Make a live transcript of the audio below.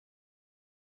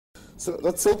So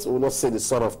that's it. We're not seeing the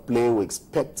sort of play we're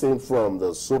expecting from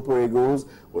the Super Eagles.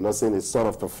 We're not seeing the sort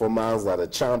of performance that a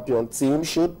champion team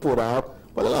should put out.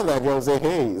 But a lot of Nigerians say,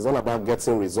 hey, it's all about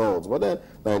getting results. But then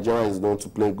Nigeria is known to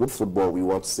play good football. We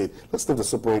want to see. Let's take the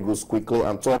Super Eagles quickly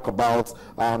and talk about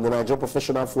the Nigerian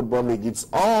Professional Football League. It's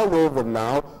all over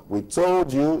now. We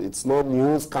told you it's no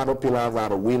news. Kano Pillars are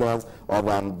the winners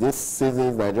of this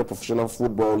season's Nigerian Professional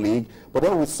Football League. But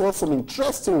then we saw some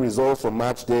interesting results from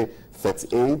match day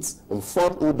 38, and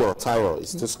Fon Udo Tayo is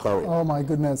still scoring. Oh my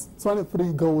goodness,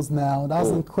 23 goals now. That's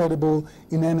incredible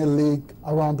in any league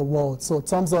around the world. So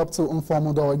thumbs up to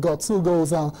Udo. He got 2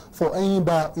 goals for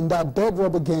Enyimba in that dead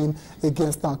rubber game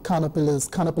against Kano Pillars.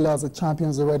 Kano Pillars are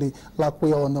champions already, like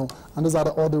we all know. And those are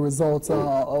the other results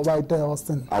right there,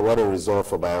 Austin. What a result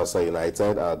for Bayelsa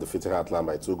United, defeated Atlan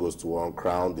by 2-1.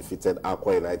 Crown defeated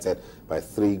Aqua United by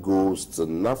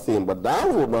 3-0. But that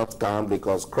will not count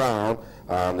because Crown,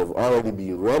 they've already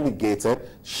been relegated.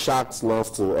 Sharks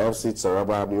lost to FC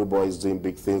Taraba. New Boys doing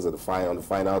big things on the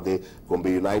final day. Gombe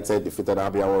United defeated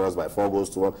Abia Warriors by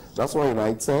 4-1. That's why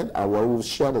United and will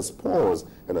share the spoils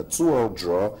in a 2-2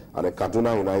 draw. And the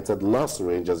Kaduna United lost to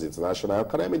Rangers International.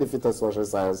 Academy defeated Social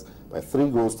Science by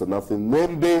 3-0.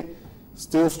 Nembe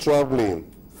still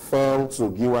struggling. Fell to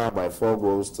Giwa by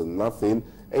 4-0.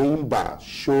 Enyimba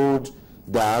showed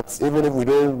that even if we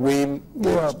don't win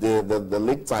the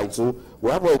league title, we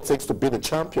have what it takes to be the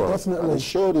champion. Definitely. And they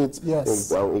showed it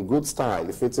in good style,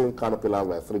 defeating Kano Pillars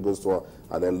by 3-1,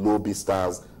 and then Lobby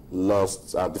Stars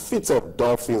defeated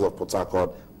Dolphins of Port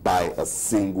Harcourt by a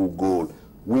single goal.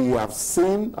 We have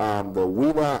seen the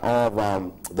winner of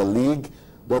the league,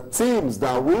 the teams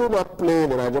that will not play in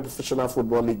the Nigerian Professional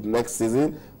Football League next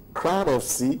season: Crown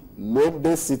FC,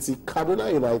 Nembe City,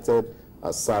 Kaduna United,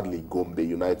 sadly, Gombe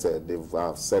United.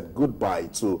 They've said goodbye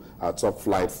to top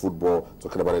flight football,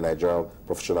 talking about the Nigerian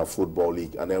Professional Football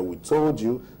League. And then we told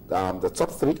you the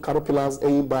top 3, Kano Pillars,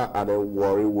 Enyimba, and then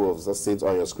Warri Wolves. That's it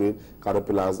on your screen. Kano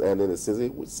Pillars ending the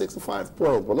season with 65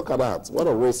 points. But look at that. What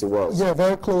a race it was. Yeah,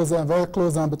 very close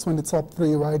between the top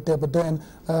 3 right there. But then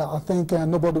I think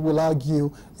nobody will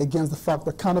argue against the fact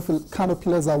that Kano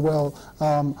Pillars are well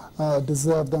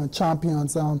deserved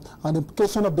champions. And the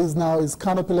implication of this now is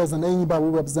Kano Pillars and Enyimba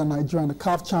will represent Nigeria in the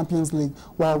CAF Champions League,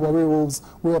 while Warri Wolves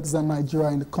will represent Nigeria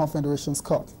in the Confederations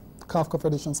Cup, CAF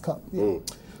Confederations Cup. Yeah.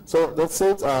 So that's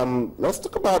it. Let's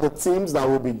talk about the teams that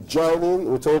will be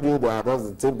joining. We told you that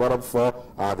was the team bottom 4.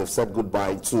 They've said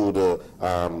goodbye to the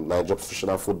Nigeria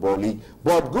Professional Football League.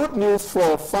 But good news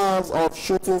for fans of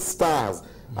Shooting Stars.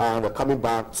 They're coming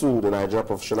back to the Nigeria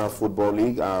Professional Football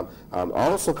League.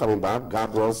 Also coming back,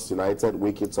 Gabros United,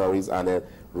 Wiki Tories, and then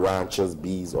Ranchers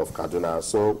Bees of Kaduna.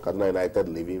 So Kaduna United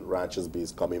leaving, Ranchers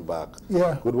Bees coming back.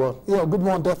 Yeah. Good one. Yeah, good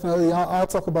one, definitely. I'll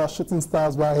talk about Shooting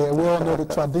Stars right here. We all know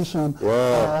the tradition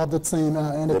of the team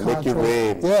in the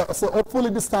country. Yeah, so hopefully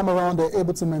this time around they're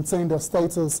able to maintain their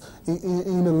status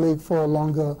in the league for a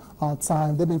longer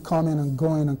time. They've been coming and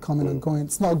going and coming and going.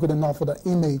 It's not good enough for the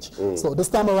image. So this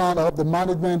time around, I hope the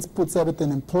management puts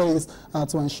everything in place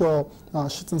to ensure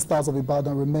Shooting Stars of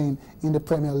Ibadan remain in the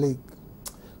Premier League.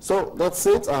 So that's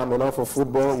it. Enough for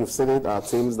football. You've seen it.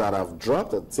 Teams that have dropped,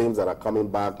 the teams that are coming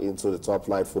back into the top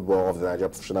flight football of the Nigeria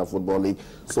Professional Football League.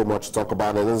 So much to talk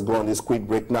about it. Let's go on this quick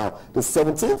break now. The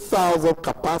 17,000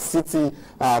 capacity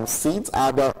seats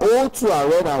at the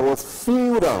O2 Arena was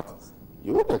filled up.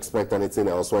 You wouldn't expect anything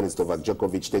else when it's Novak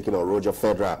Djokovic taking on Roger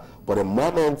Federer. But a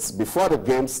moment before the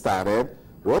game started,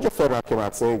 Roger Federer came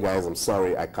out saying, guys, I'm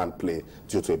sorry, I can't play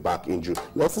due to a back injury.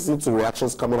 Let's listen to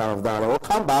reactions coming out of that. And we'll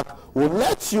come back. We'll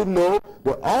let you know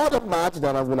the other match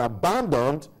that has been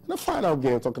abandoned in the final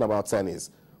game, talking about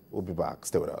tennis. We'll be back.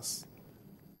 Stay with us.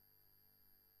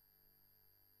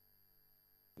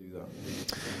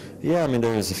 Yeah, I mean,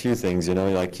 there's a few things, you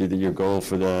know, like your goal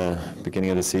for the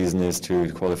beginning of the season is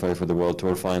to qualify for the World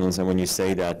Tour finals, and when you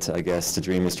say that, I guess the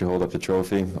dream is to hold up the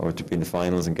trophy or to be in the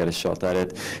finals and get a shot at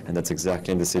it, and that's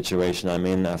exactly the situation I'm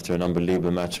in after an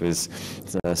unbelievable match with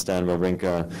Stan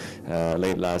Wawrinka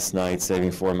late last night,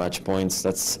 saving 4 match points.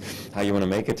 That's how you want to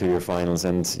make it to your finals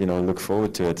and, you know, look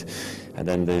forward to it. And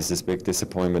then there's this big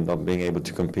disappointment not being able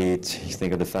to compete. You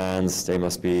think of the fans, they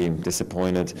must be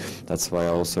disappointed. That's why I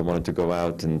also wanted to go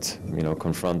out and, you know,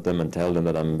 confront them and tell them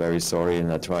that I'm very sorry and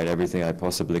I tried everything I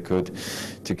possibly could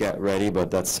to get ready,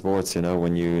 but that's sports, you know,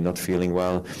 when you're not feeling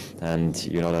well and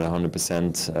you're not at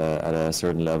 100% at a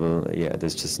certain level, yeah,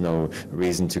 there's just no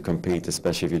reason to compete,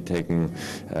 especially if you're taking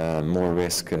more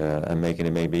risk and making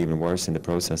it maybe even worse in the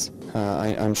process.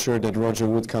 I'm sure that Roger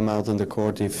would come out on the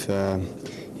court if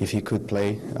if he could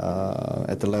play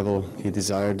at the level he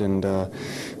desired, and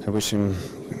I wish him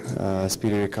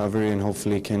speedy recovery, and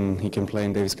hopefully he can play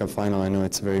in Davis Cup final. I know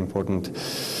it's a very important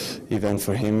event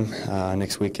for him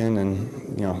next weekend,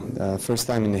 and you know, first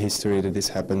time in the history that this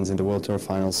happens in the World Tour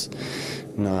Finals,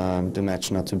 the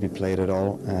match not to be played at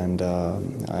all, and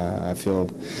I feel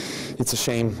it's a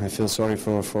shame. I feel sorry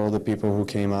for all the people who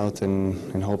came out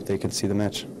and hope they could see the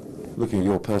match. Looking at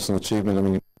your personal achievement, I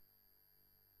mean,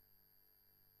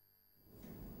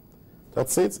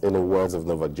 that's it. In the words of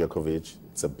Novak Djokovic,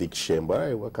 it's a big shame, but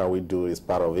hey, what can we do? It's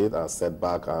part of it. A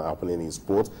setback happening in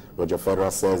sport. Roger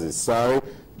Federer says he's sorry.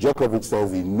 Djokovic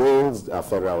says he knows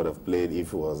Federer would have played if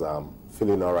he was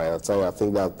feeling all right. I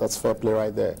think that's fair play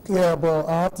right there. Yeah, but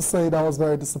I have to say that was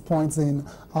very disappointing.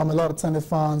 A lot of tennis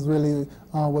fans really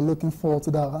were looking forward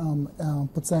to that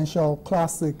potential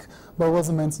classic, but it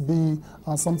wasn't meant to be.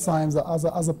 Sometimes,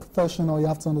 as a professional, you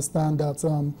have to understand that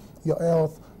your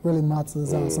health really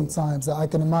matters sometimes. I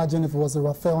can imagine if it was a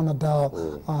Rafael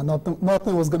Nadal,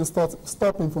 nothing was going to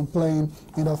stop him from playing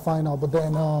in the final. But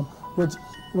then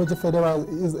Roger Federer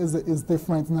is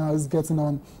different now. He's getting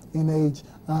on in age,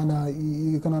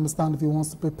 and you can understand if he wants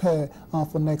to prepare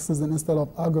for next season instead of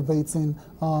aggravating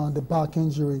the back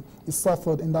injury he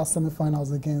suffered in that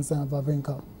semifinals against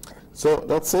Wawrinka. So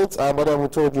that's it. But we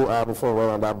told you before we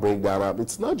went on that breakdown,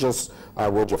 it's not just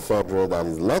Roger Federer that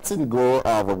is letting go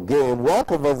of a game.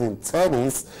 Walkovers in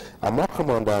tennis are more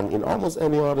common than in almost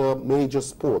any other major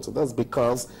sport. So that's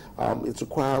because it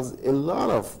requires a lot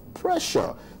of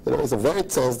pressure. You know, it's a very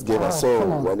tense game, so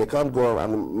when they can't go,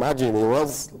 and imagine it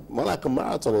was more like a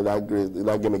marathon in that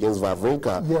game against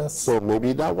Wawrinka. Yes. So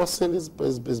maybe that wasn't his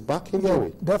back injury.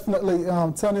 Yeah, definitely.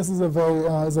 Tennis is a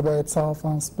very tough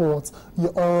sport.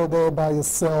 You're all there by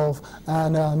yourself,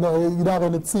 and no, you don't have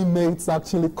any teammates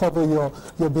actually cover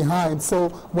your behind. So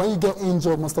when you get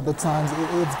injured, most of the times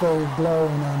it's very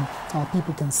glaring, and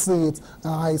people can see it.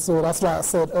 So that's why I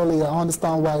said earlier, I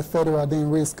understand why Federer didn't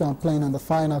risk playing in the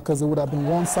final, because it would have been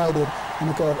one-sided, and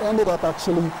it could have ended up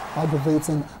actually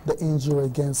aggravating the injury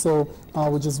again. So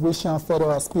we just wish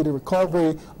Federer a speedy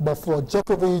recovery. But for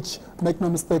Djokovic, make no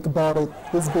mistake about it,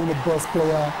 he's been the best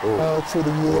player through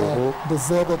the year,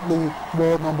 deservedly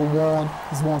world #1.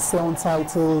 He's won 7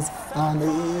 titles, and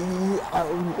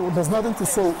there's nothing to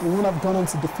say. He wouldn't have gone on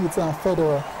to defeat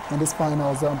Federer in this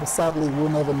finals, but sadly we'll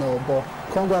never know. But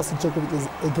congrats to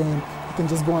Djokovic again. He can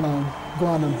just go on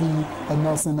and be a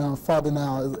nursing father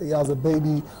now. He has a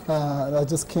baby that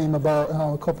just came about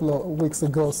a couple of weeks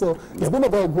ago. So it's been a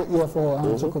very good year for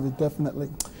Djokovic, definitely.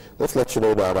 Let's let you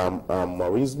know that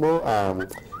Mauricio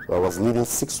was leading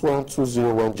 6-1,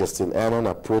 2-0 when Justin Allen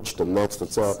approached the net to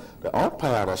tell the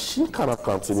umpire that she cannot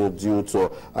continue due to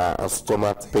a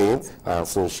stomach pain,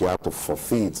 so she had to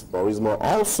forfeit. Mauricio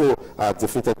also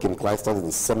defeated Kim Clijsters in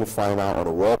the semi-final on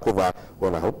a walkover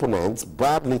when her opponent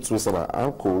badly twisted her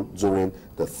ankle during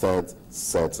the 3rd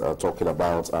set, talking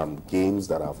about games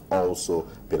that have also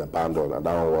been abandoned, and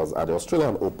that one was at the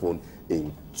Australian Open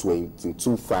in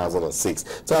 2006.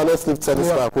 So let's leave tennis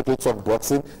now, quickly talk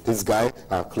boxing. This guy,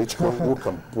 Klitschko, who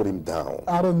can put him down?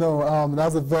 I don't know.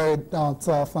 That's a very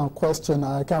tough question.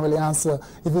 I can't really answer.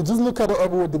 If you just look at the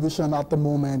heavyweight division at the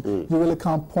moment, you really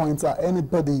can't point at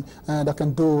anybody that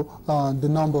can do the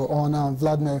number on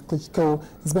Vladimir Klitschko.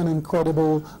 It's been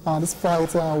incredible. This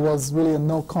fight was really a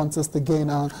no contest again.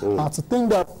 To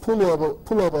think that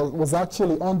Pullover was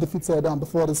actually undefeated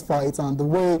before this fight, and the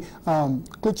way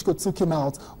Klitschko took him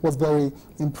out was very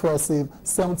impressive.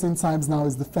 17 times now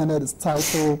he's defended his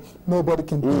title. Nobody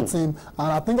can beat him.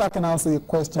 And I think I can answer your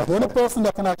question. The only person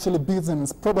that can actually beat him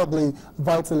is probably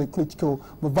Vitaly Klitschko.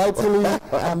 But Vitaly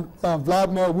and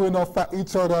Vladimir will not fight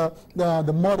each other. Their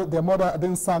mother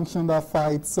didn't sanction that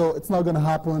fight, so it's not going to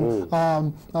happen.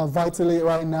 Vitaly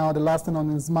right now, the last thing on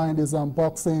his mind is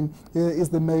boxing. He's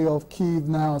the mayor of Kyiv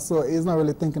now, so he's not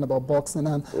really thinking about boxing.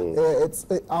 And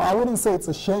I wouldn't say it's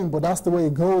a shame, but that's the way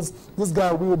it goes. This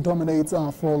guy will dominate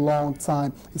for a long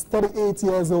time. He's 38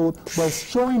 years old, but he's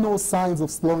showing no signs of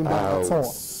slowing down at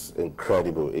all.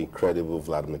 Incredible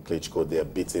Vladimir Klitschko. They're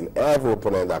beating every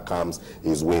opponent that comes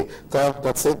his way. So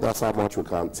that's it. That's how much we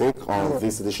can take on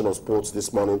this edition of Sports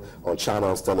this morning on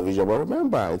Channels Television. But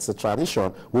remember, it's a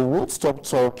tradition. We won't stop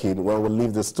talking when we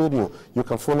leave the studio. You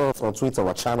can follow us on Twitter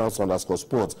at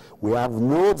Channels_Sports. We have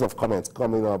loads of comments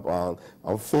coming up on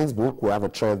Facebook. We have a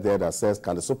thread there that says,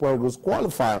 can the Super Eagles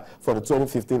qualify for the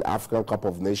 2015 African Cup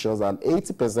of Nations? And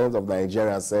 80% of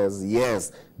Nigeria says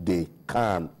yes, they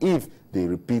can, if they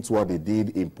repeat what they did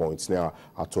in points. Now,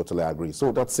 I totally agree.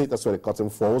 So that's it. That's where the curtain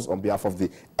falls on behalf of the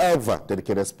ever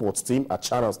dedicated sports team at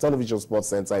Channels Television Sports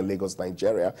Center in Lagos,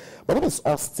 Nigeria. My name is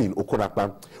Austin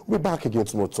Okonakpan. We'll be back again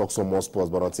tomorrow to talk some more sports.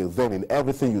 But until then, in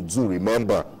everything you do,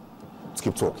 remember to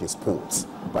keep talking sports.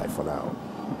 Bye for now.